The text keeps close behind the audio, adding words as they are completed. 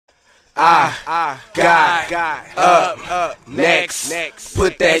I got up next.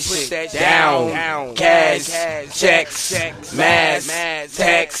 Put that shit down. Cash, checks, mass,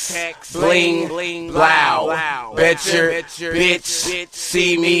 text, bling, blow. Bet your bitch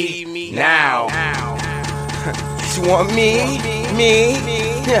see me now. You want me?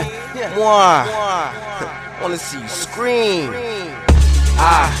 Moi. Wanna see you scream.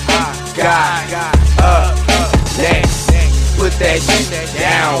 I got up next. Put that shit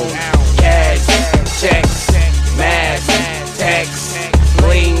down. Cash, checks, mass, text,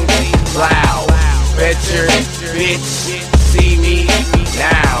 bling, blow. Bet your bitch see me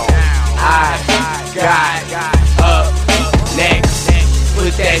now. I got up next.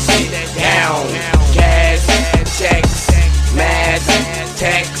 Put that shit down. Cash, checks, mass,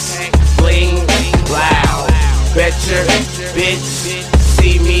 text, bling, blow. Bet your bitch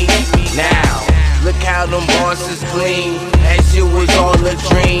see me now. Look how them bosses clean, that shit was all a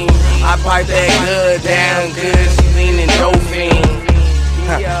dream. I pipe that good down, good, she leaning dolphin.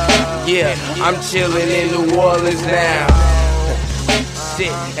 Yeah, I'm chillin' in New Orleans now.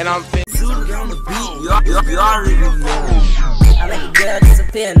 Shit, and I'm I make a girl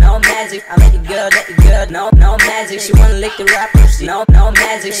disappear, no magic. I make a girl let the girl, no magic. She wanna lick the rapper, no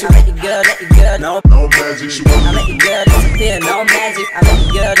magic. She make a girl let the girl, no magic. She wanna, I make a girl disappear, no magic. I make a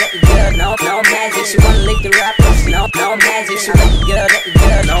girl let the girl, no magic. She wanna lick the rapper, no magic. She make a girl let the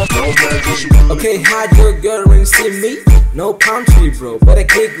girl, no magic. Okay, hide your girl when you see me. No palm tree, bro, but I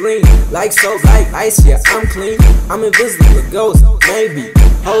get green. Like soap, like ice, yeah, I'm clean. I'm invisible, a ghost, maybe.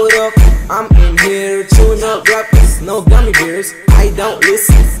 Hold up, I'm in here chewing up rappers, no gummy bears. I don't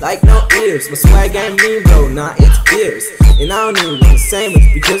listen, like no ears. My swag ain't mean, bro, nah, it's fierce. And I don't even want a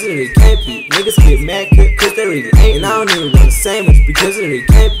sandwich because it really can't be. Niggas get mad cause they really ain't. And I don't even want a sandwich because it really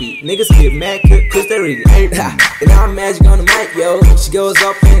can't be. Niggas get mad cause they really ain't. And I'm magic on the mic, yo. She goes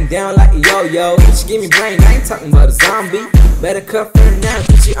up and down like a yo-yo. She give me brain, I ain't talking about a zombie. Better cuff her now,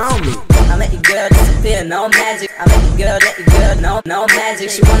 cause she on me. I make a girl disappear, no magic. I make a girl let the girl, no magic.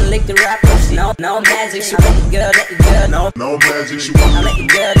 She wanna lick the rapper, no magic. She make a girl let the girl, no magic. She wanna, I make a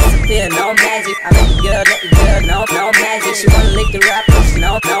girl disappear, no magic. I make a girl let the girl, no magic. She wanna lick the rapper,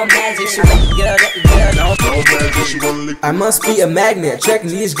 no magic. She make a girl let the girl, no magic. She wanna lick. I must be a magnet, tracking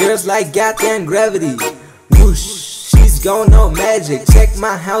these girls like goddamn gravity. Whoosh, she's going no magic. Check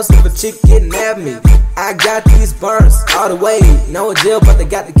my house if a chick getting at me. I got these bars all the way, no deal, but they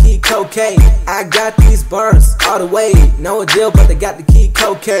got the key cocaine. I got these bars all the way, no deal, but they got the key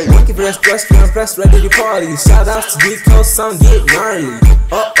cocaine. Working for that restaurant, press ready to party. Shout outs to Deco, some get gnarly.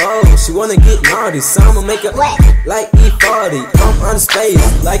 She wanna get naughty, so I'ma make it like E40. I'm on space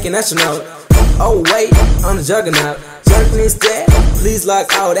like an astronaut. Oh wait, I'm a juggernaut. Jerking is dead, please log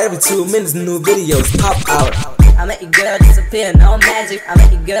out. Every 2 minutes new videos pop out. I make a girl disappear, no magic. I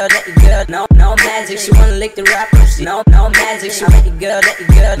make a girl let the girl, no magic. She wanna lick the rapper, no magic. She make a girl let the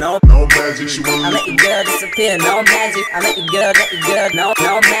girl, no magic. She wanna, I make a girl disappear, no magic. I make a girl let the girl, no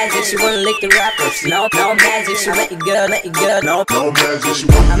magic. She wanna lick the rapper, no magic. She make a girl let the girl, no magic. She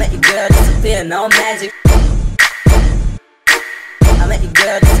wanna, I make a girl disappear, no magic. I make a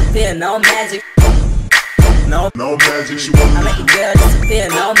girl disappear, no magic. No magic. She wanna, I make a girl disappear,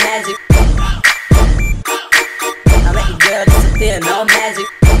 no magic. I make a girl disappear, no magic.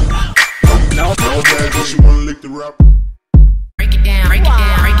 No magic, she wanna lick the rapper. Break it down, break it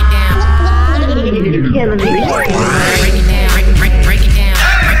down, break it down. Break it down, break it down, break it down,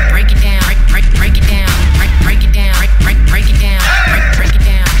 break it down, break it down, break it down, break it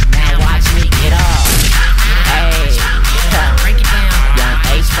down. Now watch me get off. Hey, break it down, young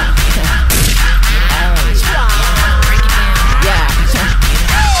H.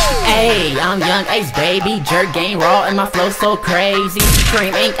 Hey, I'm young Ace, baby. Jerk game raw and my flow so crazy.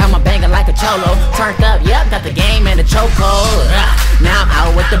 Cream ink, I'm a banger like a cholo. Turned up, yep, got the game and the chokehold. Now I'm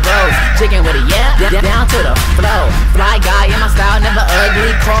out with the bros, chicken with it, yeah, down to the flow. Fly guy in my style, never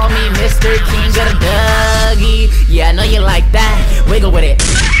ugly. Call me Mr. King of the Dougie. Yeah, I know you like that. Wiggle with it,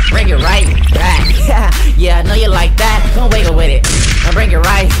 bring it right back. Yeah, I know you like that. Don't wiggle with it, and bring it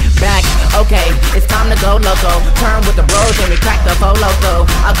right back. Okay, it's time to go loco. Turn with the bros and we crack the faux loco.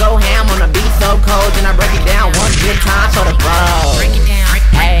 I go ham on a beat so cold, and I break it down one good time for the bros. Break it down,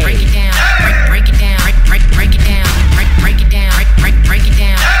 break it down, break it down, break it down, break it down, break it down, break it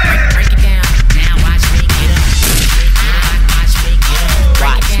down. Now watch me get up. Watch me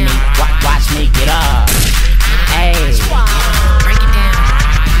get up. Watch me get up. Hey, break it down.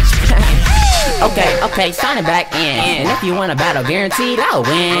 Okay, sign it back in. And if you want a battle guaranteed, I'll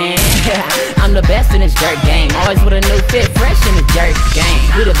win. I'm the best in this jerk game. Always with a new fit, fresh in the jerk game.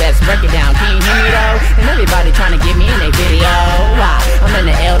 We the best, break it down. Can you hear me though? And everybody trying to get me in their video. Why? I'm in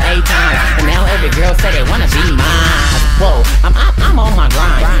the LA town.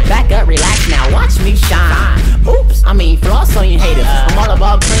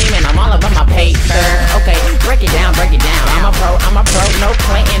 no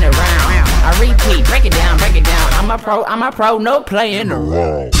playing around. I repeat, break it down, break it down. I'm a pro, no playing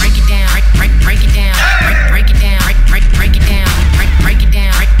around. Break it down, break it down, break it down, break it down, break it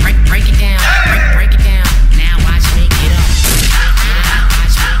down, break it down, break it down. Now watch me get up.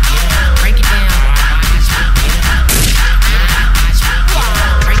 Watch me get up. Break it down. Watch me get up. Watch me get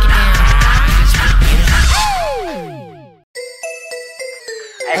up. Break it down. Watch me get up.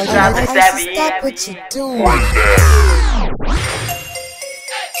 Hey, drop the savvy. Stop what you doing.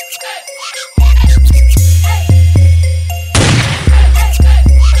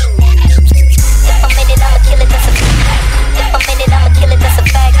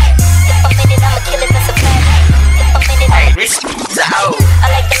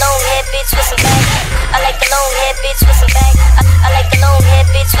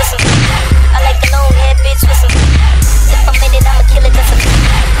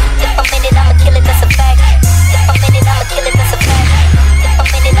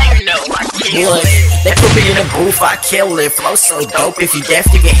 They put me in the booth, I kill it. Flow so dope, if you deaf,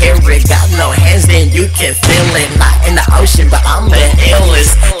 you can hear it. Got no hands, then you can feel it. Not in the ocean, but I'm the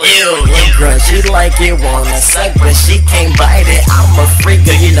illest. Ew, your girl, she like it, wanna suck, but she can't bite it. I'm a freak,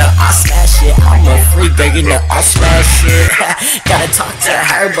 girl, you know I smash it. I'm a freak, girl, you know I smash it. Gotta talk to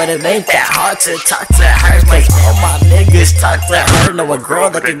her, but it ain't that hard to talk to her. Like all my niggas talk to her. Know a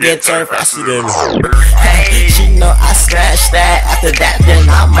girl that can get turned faster than her. Hey, she know I smash that. After that, then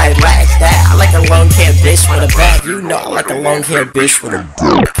I might like that. I like a long hair bitch with a bag. You know I like a long hair bitch with a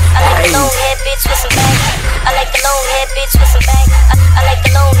bag. I like a long hair bitch with some bag. I like the long hair bitch with some bag. I like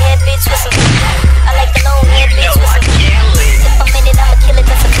the long hair bitch with some. I like the long hair bitch with some. If I'm in it, I'ma kill it.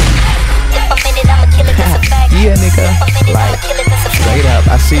 That's a. If I'm in it, I'ma kill it. That's a fact. Yeah, nigga. Like, straight up,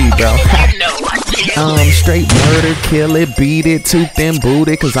 I see you, bro. Straight murder, kill it, beat it, tooth and boot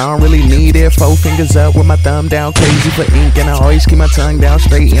it, cause I don't really need it. 4 fingers up with my thumb down, crazy for ink, and I always keep my tongue down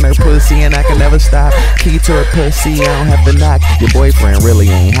straight in her pussy, and I can never stop. Key to her pussy, I don't have to knock. Your boyfriend really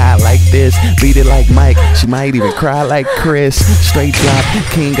ain't hot like this. Beat it like Mike, she might even cry like Chris. Straight drop,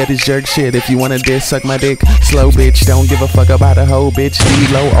 king of this jerk shit. If you wanna diss, suck my dick. Slow bitch, don't give a fuck about a hoe bitch.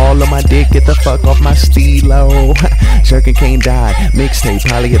 D-lo, all of my dick, get the fuck off my stilo. Jerkin can't die, mixtape,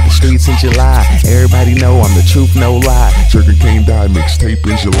 probably at the streets in July. Everybody know I'm the truth, no lie. Jerkin can't die, mixtape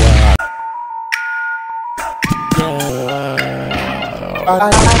in July.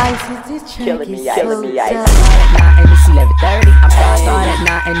 Killing me, killing me, ice. 9 and it's 11:30. I'm starting at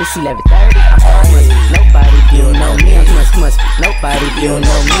 9 and it's 11:30. Nobody you know me. Nobody you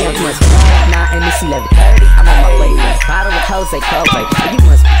know me. I'm 9 and it's 11:30. I'm on my way. Bottle of Jose Kobe. You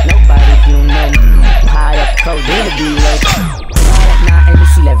must. Nobody you know me. High up cold in the D-Lake. 9 and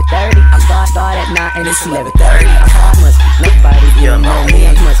it's 11:30. I'm start at 9 and it's 11:30. Nobody you know me.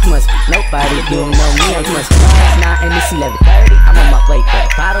 Nobody you know me. 9 and it's 11:30. I'm on my way.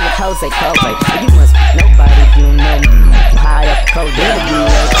 Bottle of Jose Kobe. You must. Nobody you know me. High up cold in the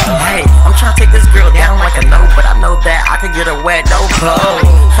D-Lake. Hey, I'm trying to take this girl down like a no, but I know that I could get her wet, no blow.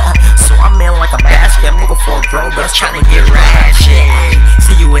 So I'm in like a basket, I'm looking for a girl, but I'm trying to get ratchet.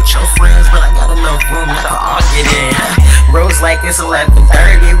 See you with your friends, but I got enough room that I can all get in. Bros like it's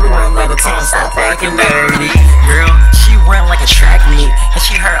 11:30, we run out of time, stop acting nerdy. Girl, she run like a track meet, and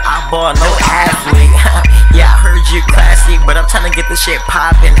she heard I ball, no athlete. Yeah, I heard you classy, but I'm trying to get this shit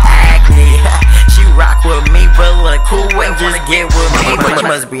poppin', acne. She rock with me, but look cool and just get with me. But you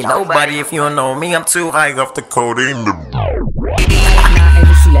must be nobody if you don't know me, I'm too high off the codeine. 9 and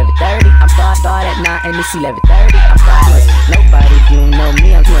it's 11:30. I'm start at 9 and it's 11:30. I'm starting. Nobody you know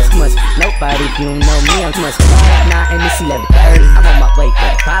me. I'm nobody you know me. I'm 9 and it's 11:30. I'm on my way.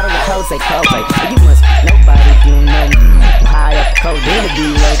 Bottle of Jose Kobe. You must. Nobody you know me. High up cold in the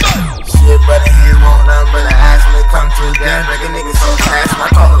D-Lake. Shit, but he won't none but an ass when it come to a gun. Make a nigga so fast. I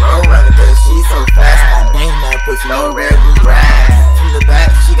call her road runner cause she's so fast. I name that pussy no red blue rag. From the back,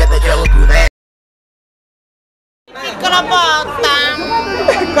 she got that yellow blue that.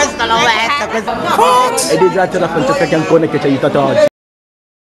 Questo l'ho letto, questo. E di già ce la faccio che ancora che c'è aiutato oggi.